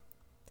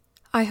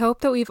I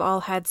hope that we've all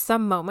had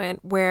some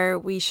moment where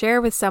we share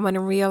with someone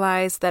and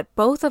realize that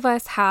both of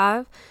us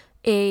have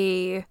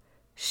a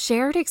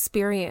shared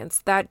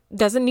experience that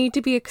doesn't need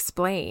to be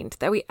explained,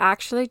 that we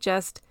actually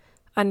just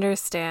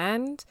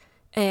understand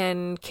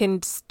and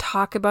can just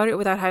talk about it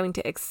without having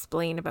to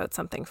explain about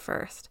something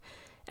first.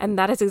 And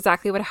that is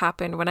exactly what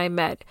happened when I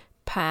met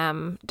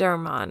Pam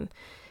DeArmon.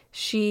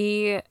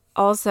 She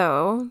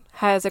also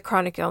has a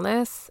chronic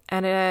illness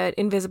and an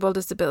invisible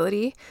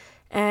disability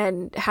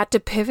and had to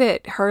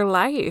pivot her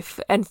life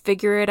and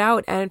figure it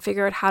out and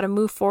figure out how to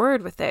move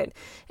forward with it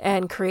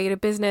and create a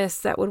business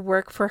that would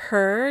work for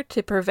her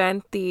to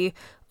prevent the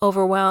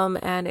overwhelm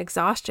and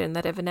exhaustion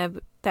that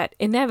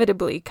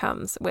inevitably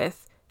comes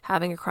with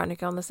having a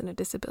chronic illness and a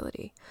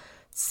disability.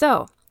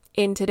 So,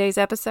 in today's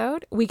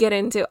episode, we get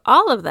into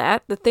all of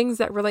that, the things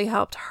that really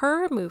helped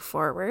her move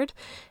forward,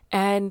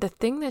 and the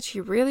thing that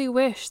she really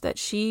wished that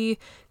she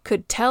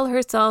could tell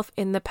herself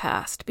in the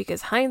past,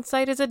 because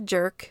hindsight is a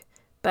jerk.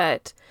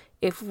 But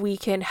if we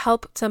can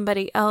help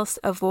somebody else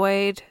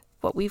avoid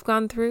what we've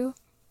gone through,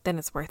 then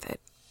it's worth it.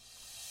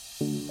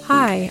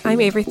 Hi, I'm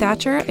Avery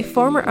Thatcher, a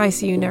former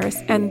ICU nurse,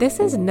 and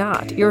this is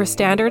not your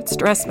standard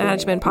stress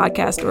management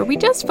podcast where we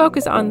just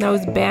focus on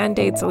those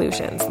band-aid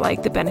solutions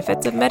like the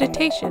benefits of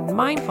meditation,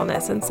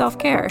 mindfulness, and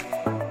self-care.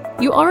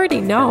 You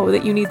already know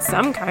that you need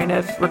some kind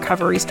of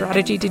recovery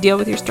strategy to deal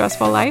with your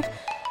stressful life,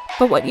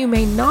 but what you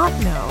may not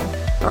know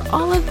are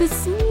all of the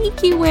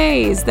sneaky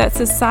ways that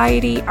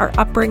society, our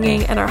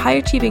upbringing, and our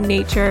high-achieving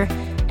nature,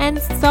 and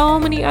so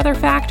many other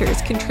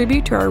factors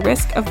contribute to our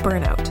risk of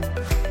burnout.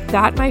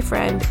 That, my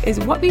friend, is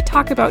what we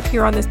talk about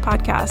here on this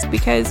podcast,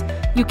 because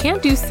you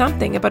can't do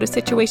something about a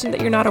situation that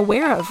you're not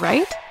aware of,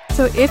 right?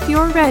 So if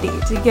you're ready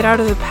to get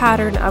out of the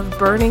pattern of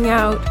burning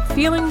out,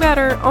 feeling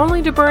better,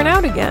 only to burn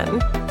out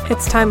again,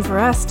 it's time for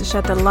us to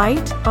shed the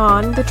light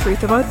on the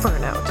truth about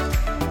burnout.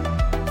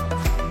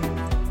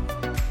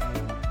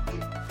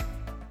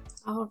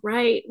 All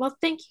right. Well,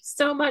 thank you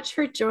so much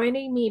for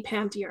joining me,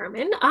 Pam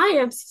DeArmon. I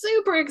am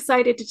super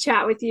excited to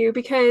chat with you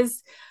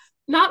because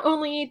not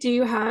only do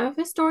you have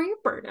a story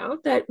of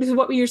burnout, that is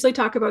what we usually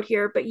talk about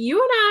here, but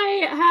you and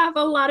I have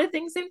a lot of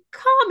things in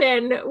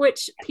common,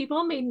 which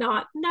people may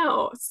not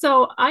know.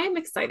 So I am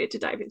excited to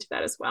dive into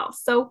that as well.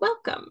 So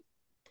welcome.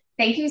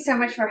 Thank you so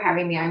much for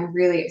having me. I'm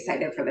really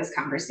excited for this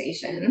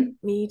conversation.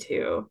 Me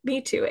too.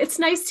 Me too. It's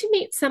nice to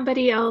meet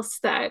somebody else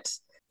that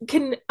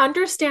can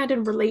understand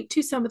and relate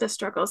to some of the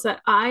struggles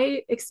that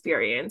I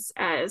experience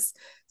as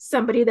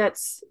somebody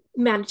that's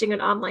managing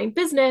an online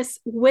business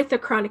with a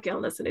chronic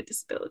illness and a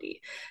disability.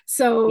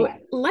 So Yeah.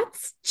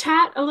 let's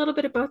chat a little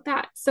bit about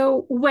that.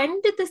 So when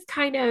did this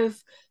kind of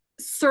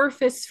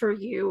surface for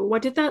you?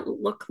 What did that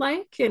look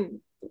like?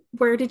 And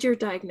where did your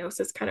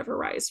diagnosis kind of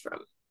arise from?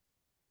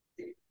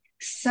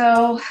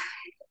 So,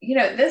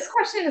 this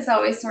question is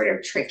always sort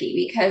of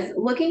tricky because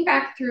looking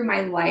back through my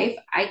life,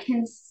 I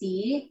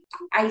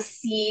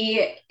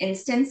see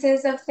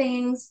instances of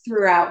things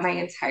throughout my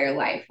entire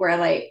life where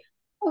like,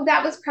 oh,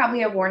 that was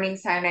probably a warning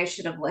sign I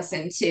should have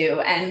listened to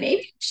and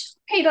maybe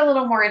paid a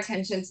little more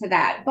attention to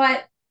that.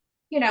 But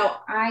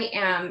I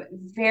am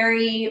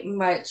very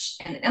much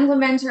an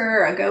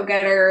implementer, a go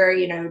getter,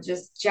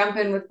 just jump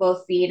in with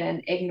both feet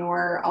and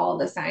ignore all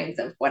the signs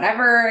of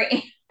whatever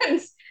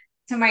and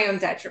to my own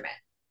detriment.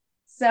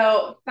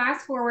 So,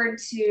 fast forward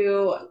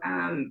to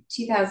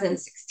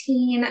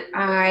 2016,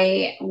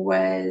 am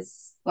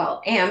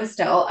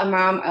still a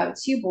mom of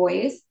two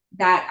boys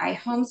that I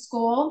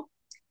homeschool.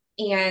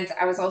 And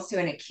I was also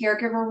in a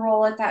caregiver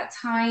role at that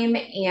time.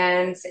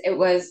 And it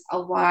was a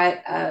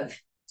lot of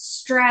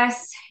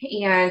stress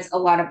and a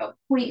lot of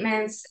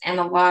appointments and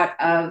a lot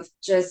of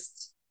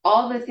just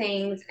all the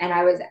things. And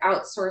I was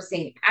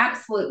outsourcing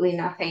absolutely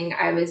nothing.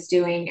 I was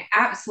doing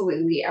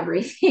absolutely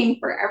everything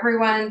for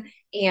everyone.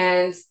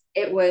 And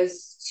it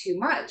was too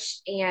much.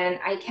 And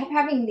I kept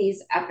having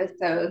these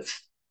episodes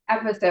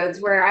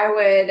where I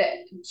would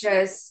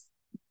just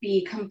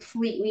be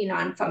completely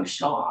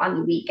non-functional on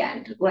the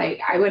weekend. Like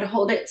I would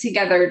hold it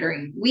together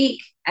during the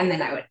week and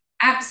then I would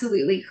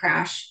absolutely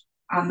crash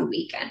on the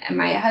weekend. And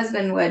my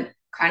husband would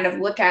kind of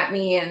look at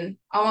me and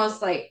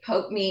almost like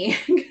poke me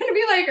and kind of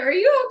be like, are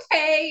you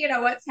okay?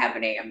 What's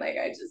happening? I'm like,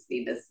 I just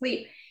need to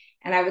sleep.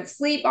 And I would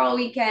sleep all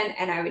weekend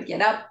and I would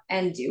get up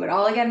and do it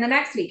all again the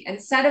next week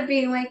instead of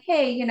being like,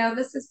 hey,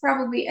 this is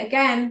probably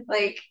again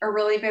like a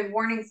really big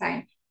warning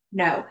sign.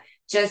 No,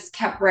 just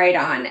kept right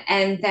on.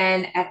 And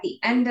then at the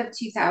end of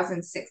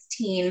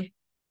 2016,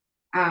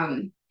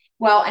 and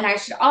I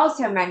should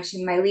also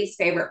mention my least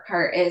favorite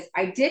part is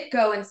I did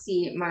go and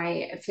see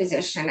my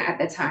physician at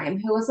the time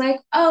who was like,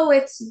 oh,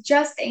 it's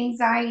just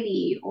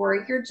anxiety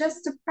or you're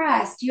just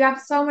depressed. You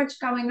have so much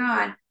going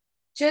on.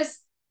 Just,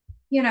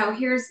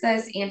 here's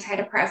this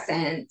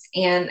antidepressant.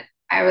 And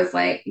I was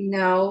like,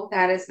 no,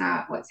 that is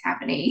not what's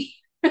happening.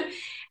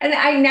 And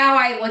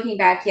I looking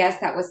back, yes,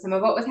 that was some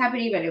of what was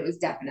happening, but it was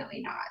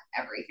definitely not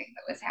everything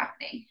that was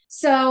happening.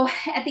 So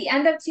at the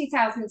end of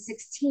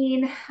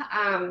 2016,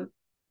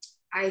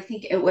 I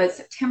think it was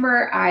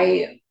September,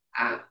 I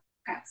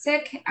got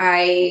sick.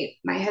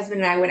 My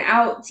husband and I went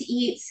out to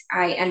eat.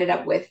 I ended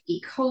up with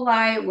E.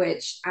 coli,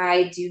 which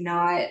I do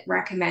not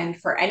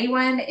recommend for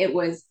anyone. It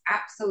was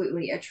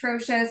absolutely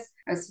atrocious.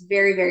 I was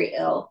very, very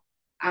ill.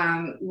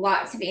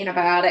 Lots of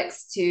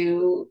antibiotics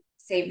to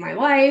save my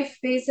life,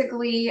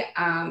 basically,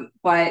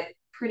 but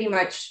pretty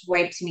much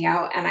wiped me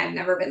out, and I've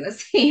never been the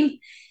same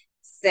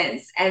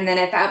since. And then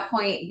at that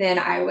point, then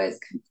I was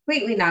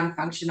completely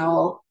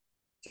non-functional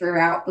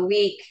throughout the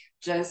week.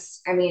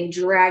 Just, I mean,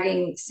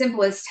 dragging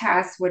simplest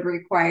tasks would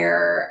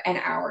require an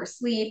hour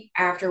sleep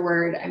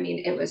afterward. I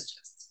mean, it was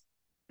just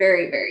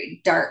very,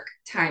 very dark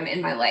time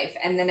in my life.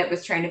 And then it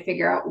was trying to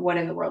figure out what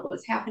in the world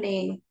was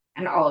happening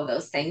and all of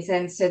those things.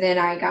 And so then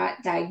I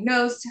got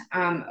diagnosed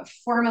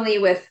formally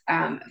with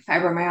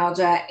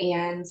fibromyalgia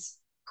and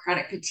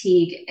chronic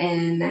fatigue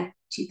in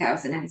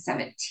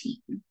 2017.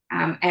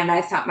 And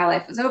I thought my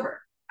life was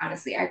over.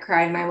 Honestly, I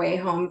cried my way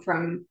home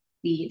from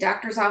the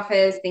doctor's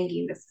office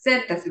thinking this is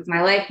it, this is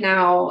my life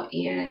now.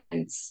 And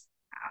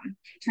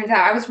turns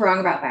out I was wrong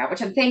about that,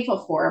 which I'm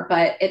thankful for,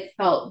 but it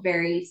felt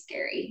very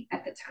scary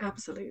at the time.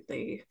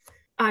 Absolutely.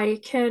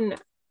 I can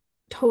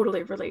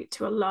totally relate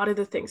to a lot of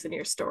the things in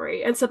your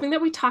story. And something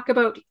that we talk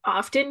about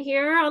often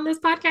here on this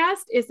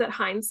podcast is that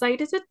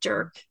hindsight is a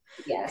jerk.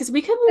 Yes. Because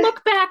we can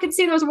look back and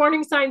see those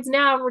warning signs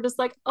now, and we're just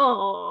like,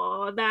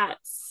 oh, that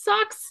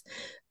sucks.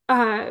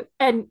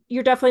 And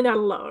you're definitely not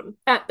alone.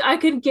 I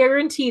can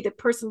guarantee the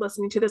person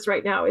listening to this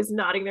right now is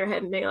nodding their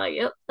head and being like,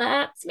 yep,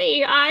 that's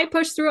me. I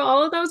pushed through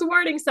all of those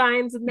warning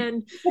signs and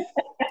then,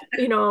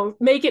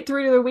 make it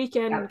through to the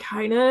weekend and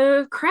kind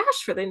of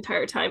crash for the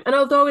entire time. And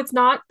although it's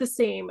not the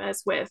same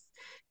as with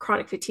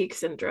chronic fatigue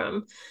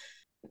syndrome,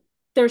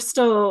 there's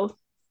still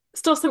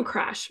some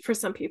crash for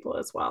some people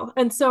as well.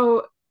 And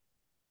so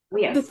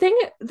Yes. the thing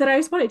that I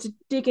just wanted to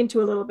dig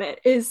into a little bit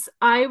is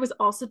I was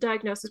also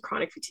diagnosed with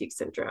chronic fatigue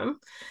syndrome.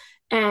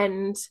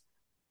 And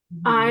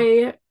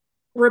I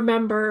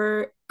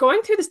remember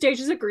going through the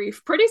stages of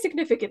grief pretty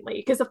significantly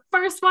because the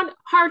first one,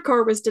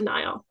 hardcore, was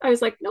denial. I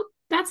was like, nope,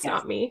 that's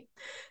not me.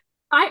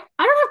 I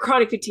don't have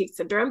chronic fatigue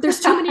syndrome. There's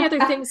too many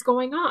other things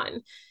going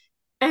on.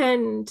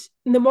 And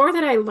the more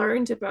that I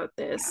learned about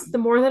this, the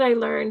more that I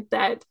learned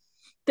that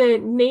the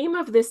name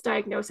of this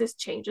diagnosis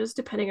changes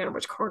depending on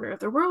which corner of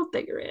the world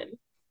that you're in.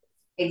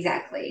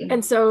 Exactly.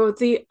 And so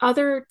the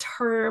other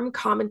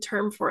common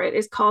term for it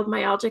is called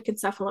myalgic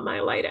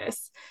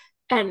encephalomyelitis.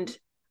 And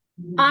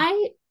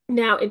I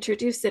now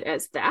introduce it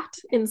as that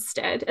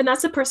instead. And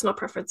that's a personal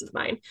preference of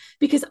mine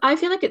because I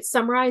feel like it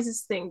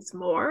summarizes things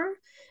more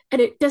and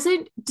it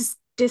doesn't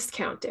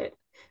discount it.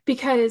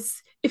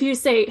 Because if you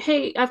say,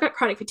 hey, I've got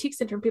chronic fatigue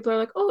syndrome, people are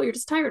like, oh, you're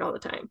just tired all the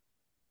time.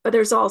 But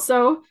there's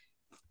also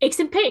aches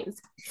and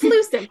pains,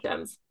 flu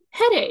symptoms,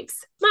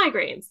 headaches,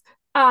 migraines,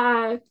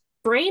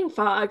 brain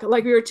fog,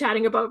 like we were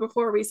chatting about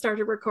before we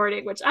started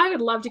recording, which I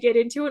would love to get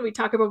into when we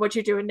talk about what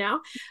you're doing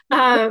now.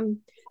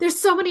 There's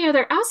so many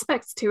other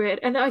aspects to it.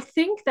 And I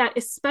think that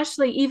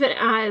especially even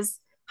as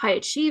high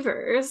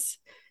achievers,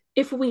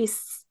 if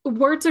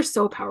words are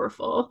so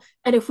powerful,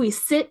 and if we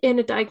sit in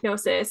a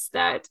diagnosis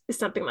that is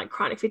something like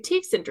chronic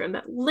fatigue syndrome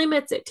that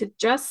limits it to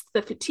just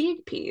the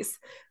fatigue piece,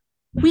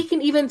 we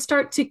can even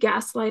start to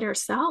gaslight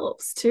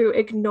ourselves to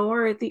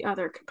ignore the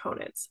other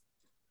components.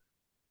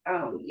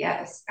 Oh,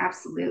 yes,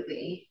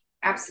 absolutely.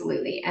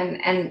 Absolutely.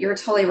 And you're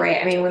totally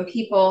right. I mean, when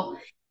people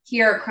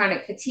hear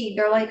chronic fatigue,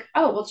 they're like,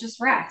 oh, well,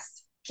 just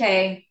rest.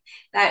 Okay.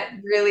 That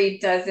really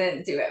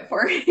doesn't do it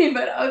for me,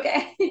 but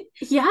okay.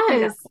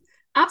 Yes,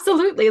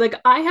 absolutely. Like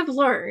I have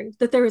learned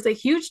that there is a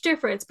huge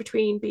difference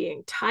between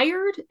being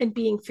tired and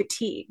being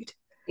fatigued.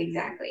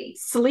 Exactly.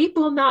 Sleep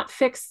will not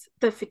fix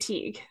the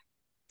fatigue.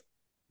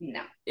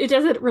 No. It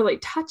doesn't really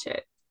touch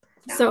it.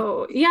 No.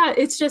 So, yeah,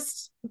 it's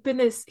just been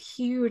this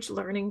huge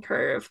learning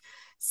curve.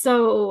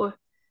 So,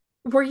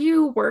 were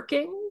you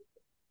working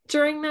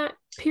during that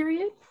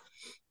period?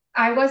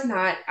 I was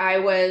not. I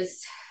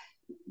was,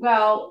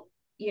 well,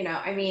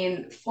 I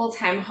mean,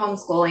 full-time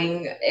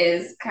homeschooling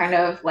is kind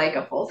of like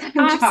a full-time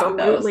job, though.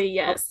 Absolutely,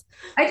 yes.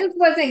 I just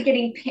wasn't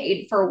getting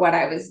paid for what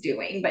I was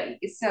doing. But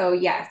so,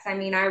 yes, I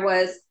mean, I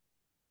was,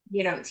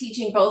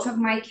 teaching both of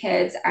my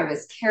kids. I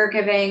was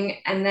caregiving.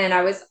 And then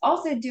I was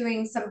also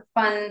doing some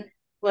fun,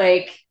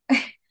 like,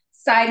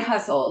 side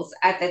hustles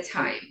at the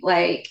time.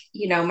 Like,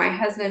 my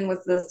husband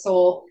was the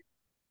sole,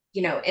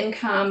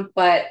 income,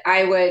 but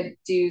I would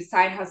do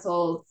side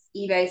hustles,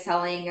 eBay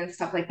selling and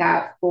stuff like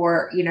that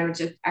for,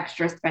 just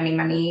extra spending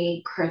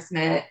money,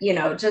 Christmas,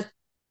 just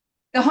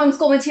the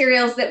homeschool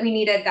materials that we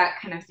needed, that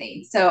kind of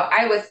thing. So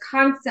I was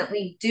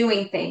constantly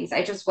doing things.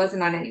 I just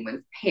wasn't on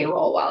anyone's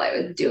payroll while I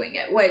was doing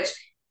it, which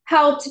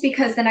helped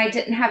because then I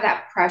didn't have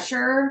that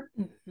pressure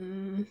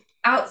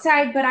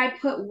outside, but I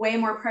put way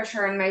more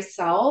pressure on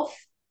myself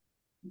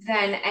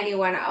than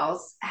anyone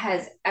else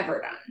has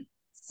ever done.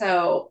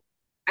 So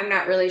I'm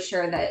not really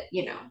sure that,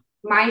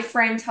 my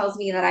friend tells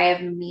me that I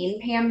have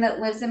mean Pam that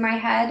lives in my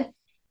head.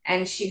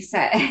 And she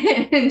said,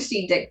 and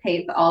she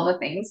dictates all the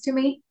things to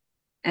me.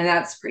 And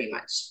that's pretty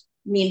much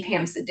mean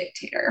Pam's the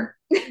dictator.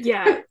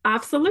 Yeah,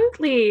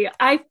 absolutely.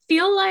 I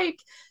feel like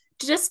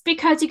just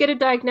because you get a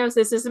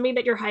diagnosis doesn't mean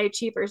that you're high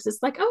achievers.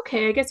 It's like,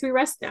 okay, I guess we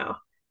rest now.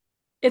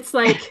 It's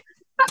like,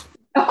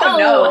 Oh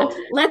no,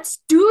 no. let's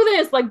do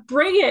this. Like,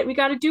 bring it. We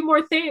got to do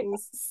more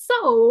things.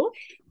 So,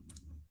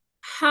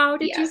 how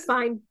did you Yes.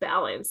 find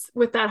balance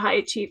with that high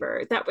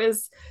achiever that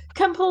was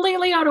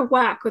completely out of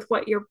whack with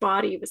what your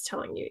body was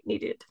telling you it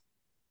needed?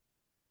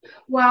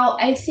 Well,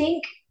 I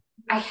think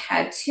I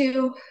had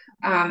to.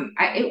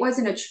 It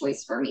wasn't a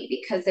choice for me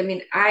because I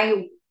mean,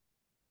 I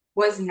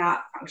was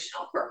not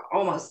functional for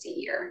almost a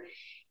year.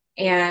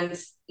 And,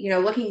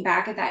 looking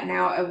back at that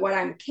now, of what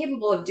I'm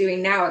capable of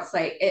doing now, it's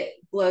like it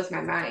blows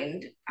my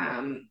mind.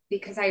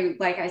 Because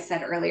like I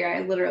said earlier,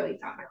 I literally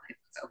thought my life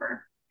was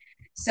over.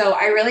 So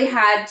I really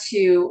had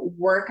to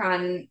work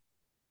on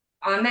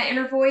that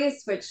inner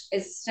voice, which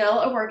is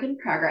still a work in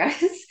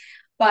progress.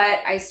 But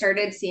I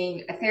started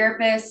seeing a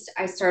therapist.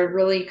 I started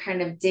really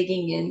kind of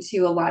digging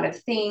into a lot of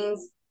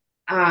things,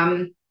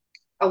 um,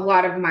 a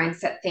lot of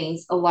mindset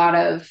things, a lot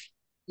of,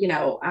 you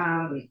know,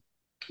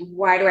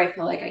 why do I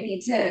feel like I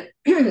need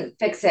to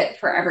fix it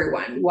for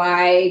everyone?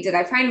 Why did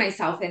I find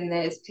myself in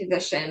this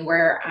position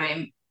where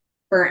I'm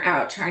burnt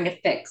out trying to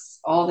fix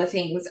all the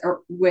things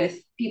with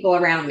people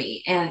around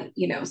me? And,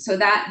 so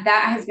that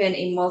has been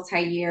a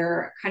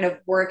multi-year kind of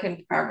work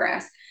in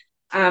progress.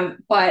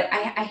 But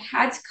I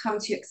had to come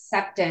to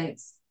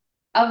acceptance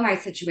of my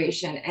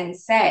situation and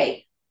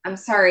say, I'm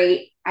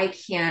sorry, I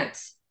can't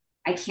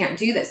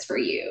do this for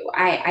you.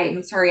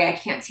 I'm sorry, I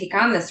can't take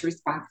on this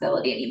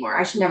responsibility anymore.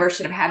 I should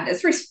have had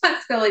this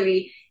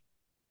responsibility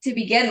to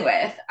begin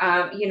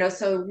with.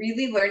 So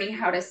really learning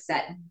how to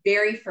set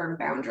very firm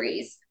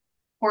boundaries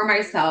for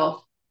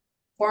myself,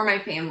 for my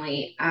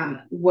family,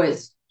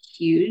 was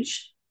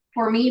huge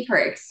for me for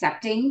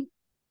accepting.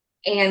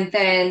 And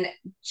then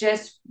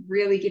just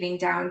really getting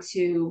down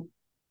to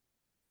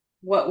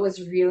what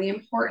was really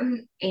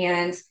important.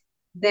 And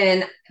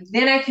then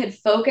I could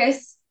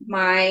focus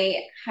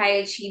my high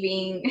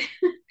achieving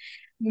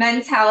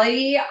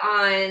mentality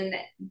on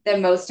the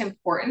most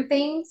important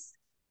things.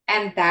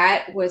 And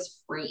that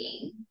was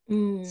freeing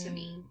to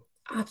me.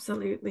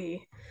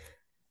 Absolutely.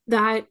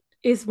 That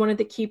is one of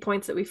the key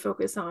points that we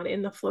focus on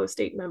in the flow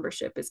state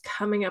membership is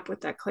coming up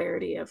with that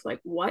clarity of like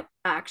what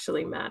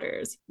actually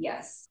matters.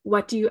 Yes.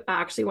 What do you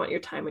actually want your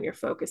time and your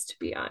focus to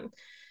be on?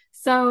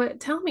 So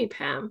tell me,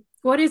 Pam,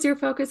 what is your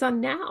focus on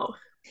now?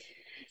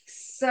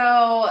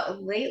 So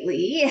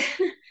lately,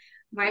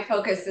 my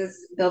focus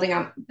is building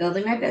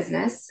my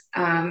business,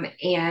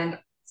 and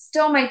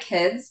still my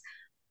kids,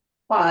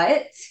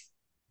 but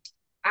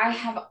I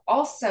have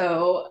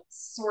also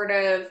sort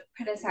of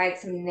put aside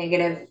some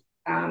negative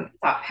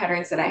thought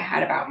patterns that I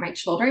had about my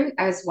children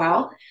as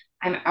well.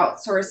 I'm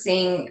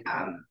outsourcing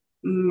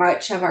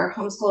much of our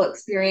homeschool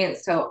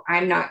experience, so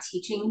I'm not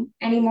teaching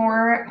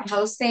anymore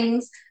those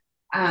things.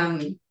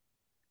 Um,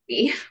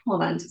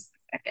 hold on just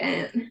a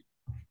second.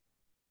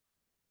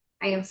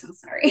 I am so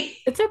sorry.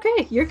 It's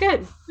okay. You're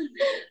good.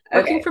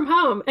 Working Okay. from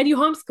home and you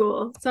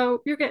homeschool.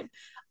 So you're good.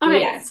 All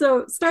right. Yes.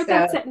 So start So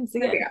that sentence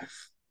there we again.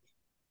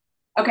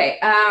 go. Okay.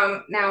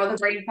 Now the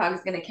brain fog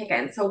is going to kick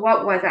in. So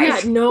what was I Yeah.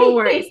 No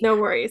worries. saying? No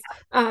worries.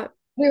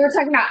 We were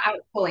talking about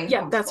outpulling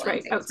Yeah, that's homeschooling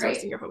right. things, right?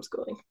 Outsourcing your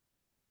homeschooling.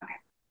 Okay.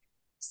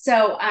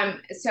 So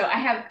I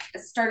have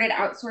started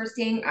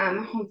outsourcing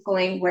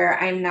homeschooling where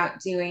I'm not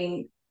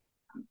doing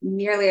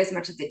nearly as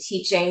much of the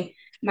teaching.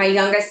 My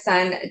youngest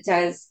son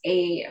does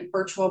a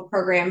virtual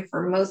program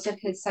for most of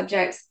his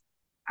subjects,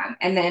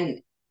 and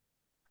then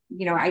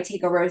I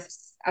take over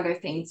other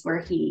things where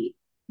he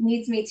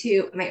needs me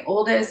to. My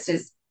oldest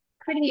is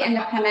pretty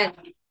independent,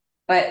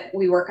 but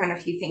we work on a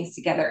few things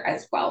together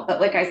as well. But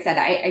like I said,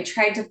 I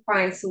tried to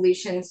find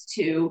solutions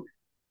to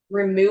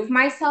remove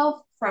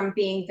myself from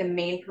being the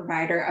main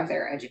provider of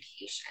their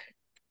education.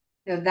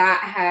 So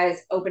that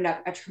has opened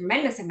up a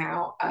tremendous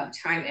amount of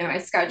time in my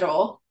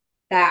schedule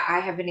that I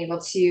have been able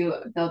to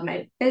build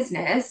my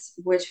business,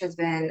 which has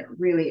been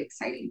really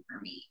exciting for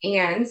me.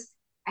 And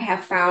I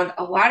have found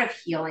a lot of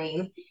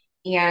healing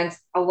and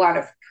a lot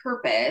of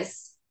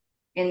purpose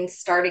in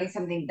starting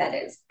something that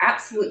is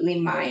absolutely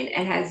mine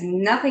and has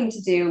nothing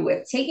to do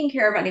with taking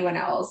care of anyone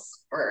else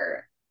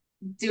or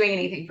doing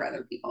anything for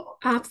other people.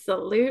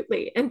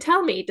 Absolutely. And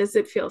tell me, does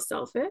it feel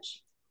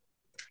selfish?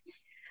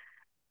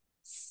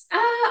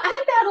 I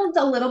battled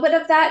a little bit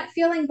of that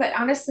feeling, but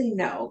honestly,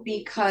 no,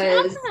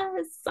 because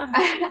Yes.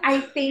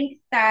 I think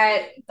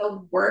that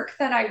the work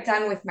that I've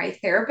done with my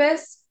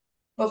therapist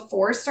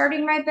before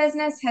starting my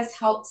business has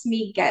helped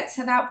me get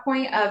to that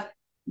point of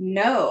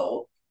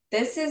no,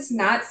 this is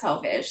not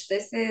selfish.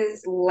 This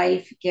is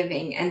life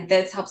giving. And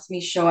this helps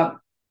me show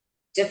up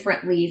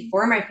differently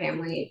for my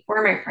family,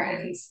 for my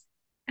friends,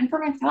 and for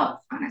myself,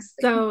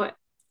 honestly. So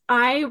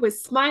I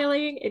was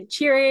smiling and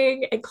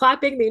cheering and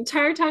clapping the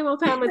entire time while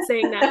Pam was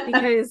saying that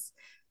because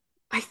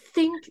I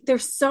think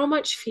there's so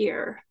much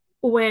fear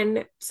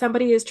when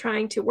somebody is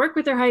trying to work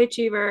with their high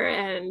achiever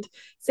and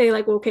say,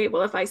 like, well, okay,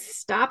 well, if I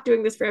stop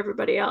doing this for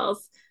everybody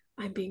else,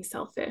 I'm being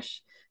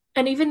selfish.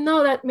 And even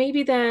though that may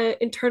be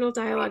the internal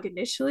dialogue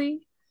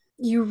initially,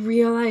 you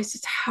realize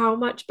just how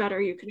much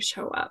better you can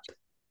show up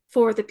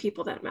for the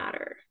people that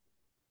matter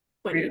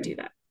when you do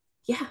that.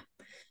 Yeah.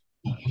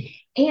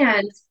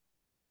 And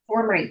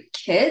for my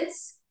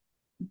kids,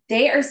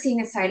 they are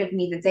seeing a side of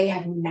me that they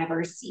have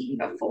never seen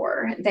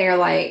before. They're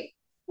like,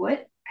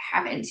 what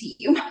happened to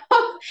you, Mom?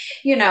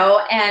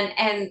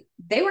 And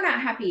they were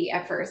not happy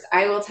at first,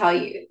 I will tell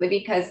you,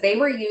 because they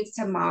were used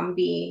to Mom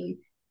being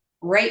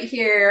right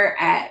here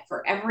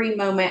for every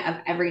moment of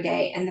every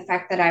day. And the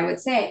fact that I would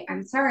say,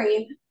 I'm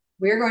sorry,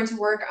 we're going to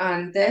work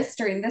on this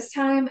during this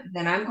time,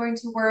 then I'm going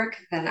to work,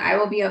 then I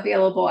will be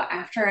available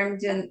after I'm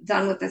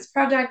done with this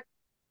project.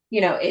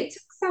 It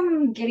took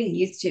some getting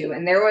used to,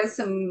 and there was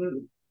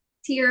some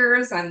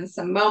tears and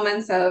some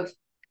moments of,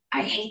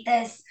 I hate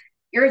this.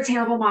 You're a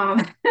terrible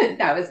mom.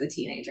 That was the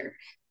teenager,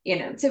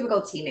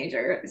 typical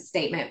teenager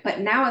statement. But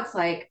now it's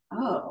like,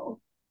 oh,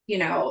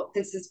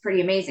 this is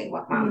pretty amazing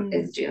what Mom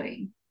is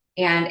doing.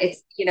 And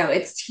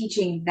it's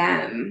teaching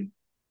them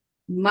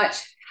much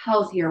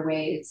healthier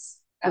ways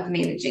of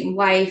managing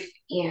life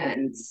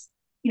and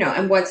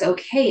what's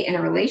okay in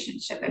a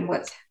relationship and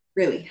what's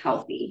really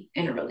healthy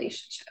in a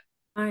relationship.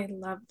 I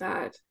love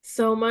that.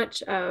 So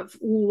much of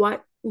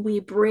what we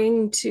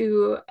bring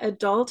to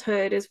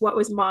adulthood is what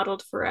was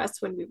modeled for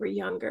us when we were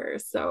younger.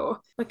 So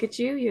look at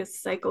you, you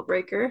cycle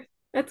breaker.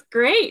 That's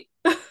great.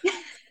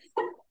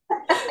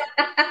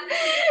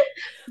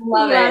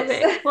 Love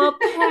it. Well,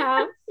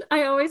 Pam,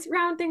 I always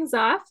round things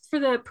off. For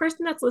the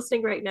person that's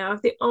listening right now,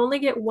 if they only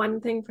get one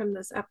thing from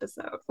this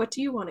episode, what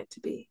do you want it to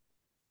be?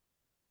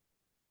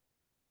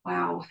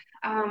 Wow.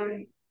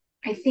 I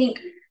think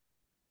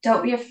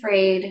don't be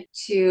afraid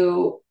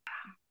to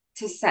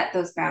set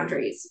those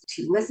boundaries,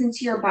 to listen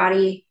to your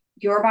body.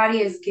 Your body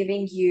is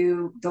giving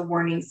you the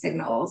warning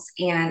signals.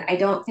 And I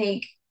don't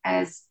think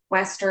as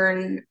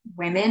Western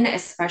women,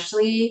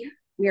 especially,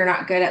 we are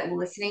not good at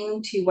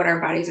listening to what our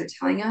bodies are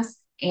telling us.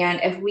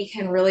 And if we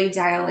can really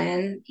dial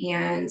in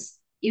and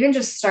even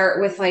just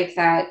start with like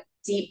that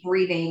deep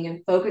breathing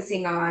and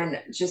focusing on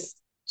just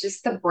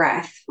the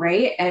breath,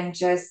 right? And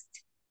just,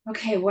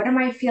 okay, what am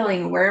I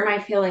feeling? Where am I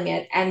feeling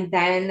it? And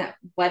then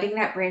letting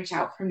that branch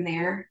out from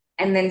there.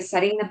 And then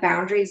setting the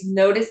boundaries,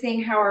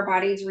 noticing how our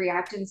bodies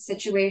react in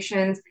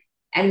situations,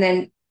 and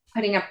then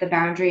putting up the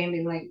boundary and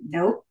being like,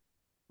 nope,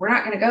 we're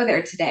not going to go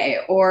there today.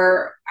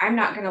 Or I'm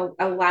not going to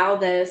allow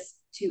this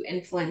to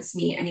influence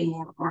me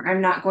anymore. Or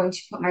I'm not going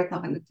to put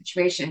myself in the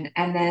situation.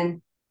 And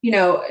then,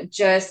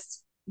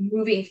 just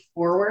moving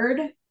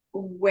forward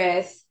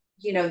with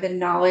the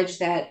knowledge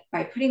that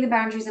by putting the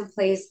boundaries in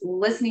place,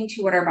 listening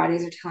to what our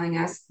bodies are telling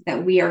us,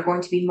 that we are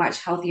going to be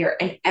much healthier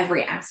in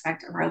every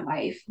aspect of our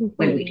life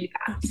when we do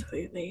that.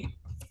 Absolutely.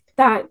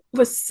 That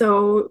was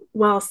so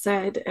well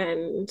said.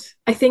 And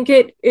I think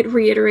it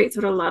reiterates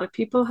what a lot of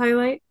people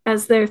highlight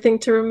as their thing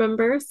to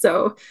remember.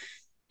 So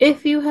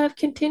if you have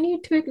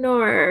continued to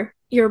ignore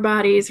your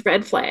body's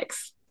red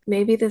flags,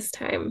 maybe this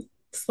time,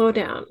 slow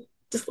down,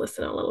 just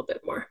listen a little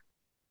bit more.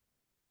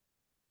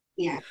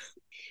 Yes.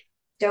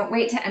 Don't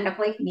wait to end up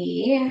like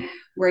me,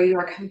 where you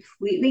are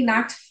completely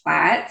knocked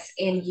flat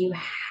and you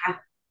have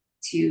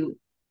to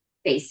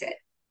face it.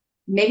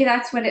 Maybe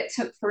that's what it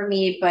took for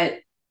me, but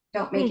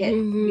don't make it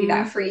be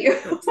that for you.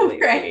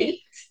 Right?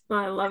 Well,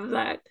 I love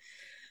that.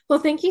 Well,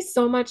 thank you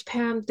so much,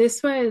 Pam.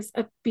 This was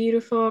a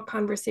beautiful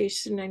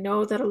conversation. I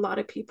know that a lot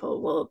of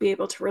people will be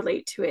able to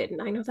relate to it,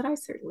 and I know that I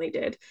certainly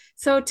did.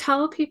 So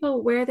tell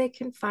people where they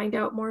can find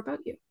out more about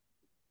you.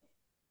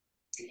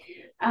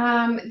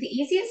 The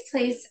easiest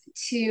place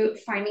to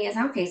find me is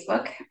on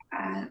Facebook.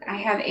 I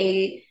have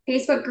a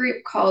Facebook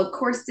group called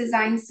Course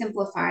Design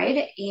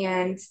Simplified,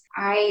 and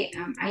I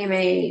am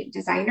a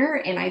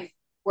designer, and I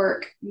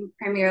work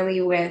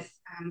primarily with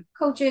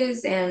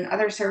coaches and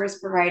other service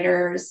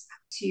providers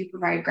to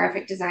provide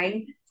graphic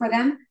design for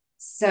them.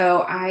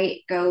 So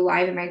I go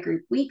live in my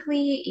group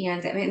weekly,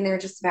 and I'm in there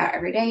just about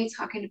every day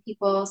talking to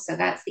people. So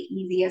that's the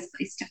easiest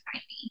place to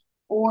find me.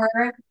 Or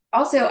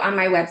also on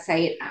my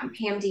website,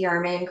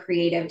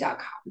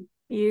 PamDeArmonCreative.com.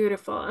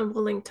 Beautiful. And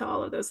we'll link to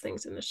all of those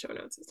things in the show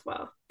notes as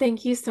well.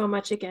 Thank you so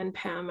much again,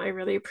 Pam. I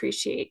really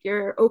appreciate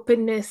your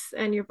openness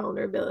and your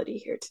vulnerability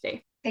here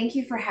today. Thank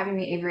you for having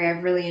me, Avery.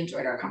 I've really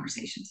enjoyed our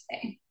conversation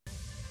today.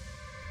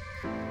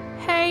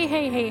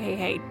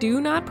 Hey.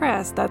 Do not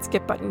press that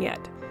skip button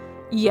yet.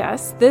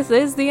 Yes, this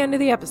is the end of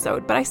the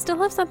episode, but I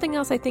still have something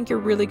else I think you're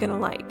really going to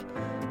like.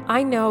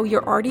 I know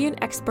you're already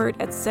an expert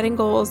at setting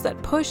goals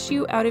that push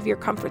you out of your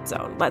comfort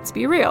zone. Let's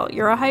be real,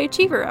 you're a high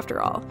achiever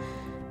after all.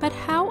 But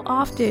how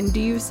often do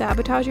you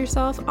sabotage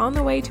yourself on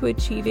the way to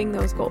achieving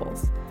those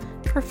goals?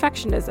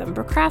 Perfectionism,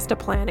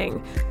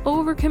 procrastinating,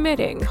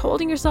 overcommitting,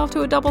 holding yourself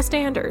to a double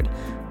standard.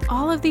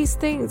 All of these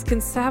things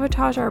can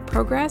sabotage our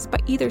progress by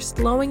either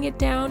slowing it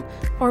down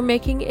or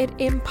making it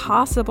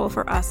impossible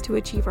for us to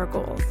achieve our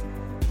goals.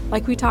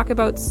 Like we talk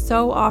about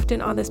so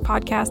often on this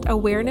podcast,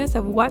 awareness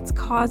of what's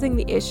causing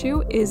the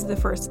issue is the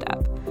first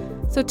step.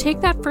 So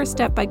take that first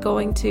step by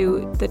going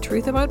to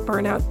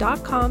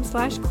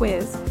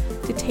thetruithaboutburnout.com/quiz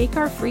to take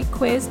our free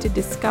quiz to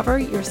discover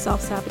your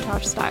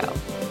self-sabotage style.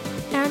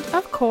 And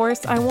of course,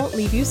 course, I won't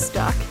leave you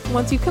stuck.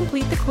 Once you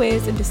complete the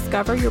quiz and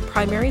discover your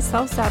primary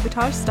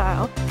self-sabotage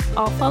style,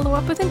 I'll follow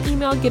up with an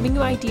email giving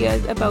you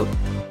ideas about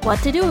what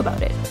to do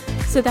about it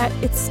so that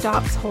it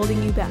stops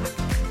holding you back.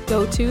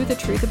 Go to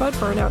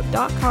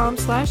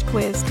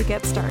thetruthaboutburnout.com/quiz to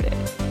get started.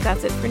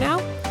 That's it for now.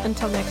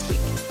 Until next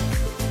week.